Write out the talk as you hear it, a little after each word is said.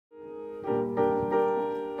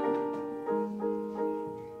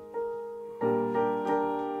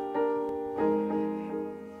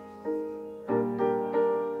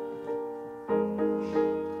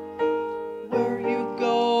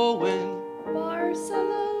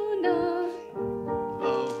Barcelona.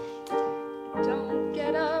 Oh, Don't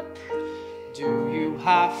get up. do you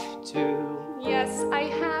have to? Yes, I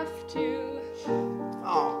have to.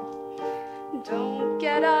 Oh, Don't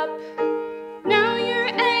get up. Now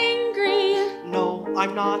you're angry. no,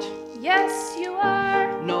 I'm not. Yes, you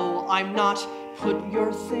are. No, I'm not. Put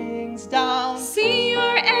your things down. See,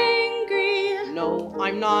 you're angry. No,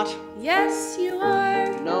 I'm not. Yes, you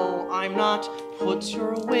are. No, I'm not. Put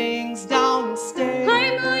your wings down and stay.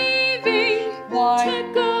 I'm leaving. Why?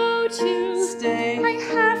 To go to. Stay. I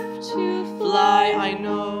have to Fly, fly. I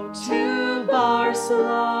know, to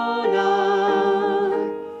Barcelona.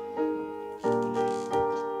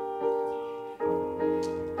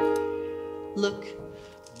 Look,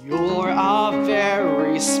 you're a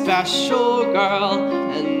very special girl,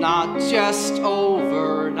 and not just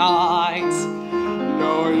overnight.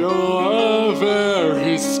 No, you're a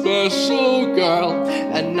very special girl,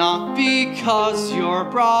 and not because you're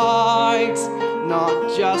bright.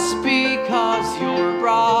 Not just because you're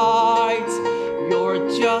bright. You're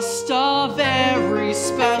just a very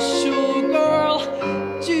special girl,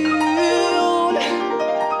 June.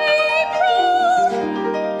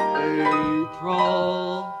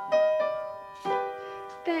 April.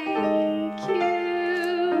 Thank you.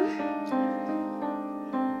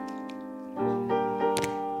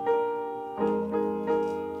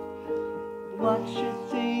 What you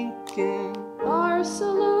thinking?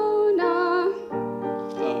 Barcelona.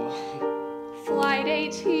 Oh, Flight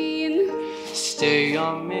 18. stay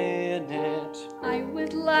a minute. I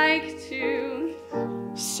would like to.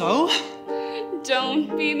 So?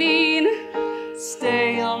 Don't be mean.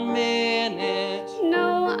 Stay a minute.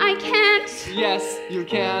 No, I can't. Yes, you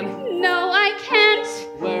can. No, I can't.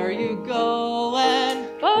 Where you going?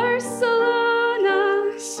 Barcelona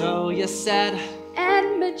So you said,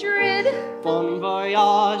 and Madrid bon voyage.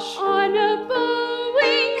 on a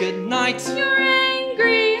Boeing. Good night. You're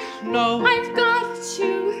angry. No, I've got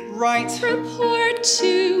to right. report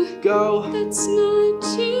to. Go. That's not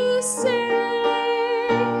to say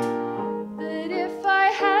that if I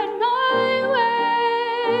had my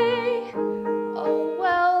way, oh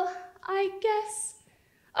well, I guess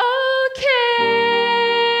okay.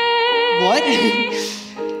 What?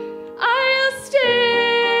 I'll stay.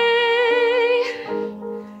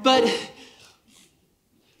 But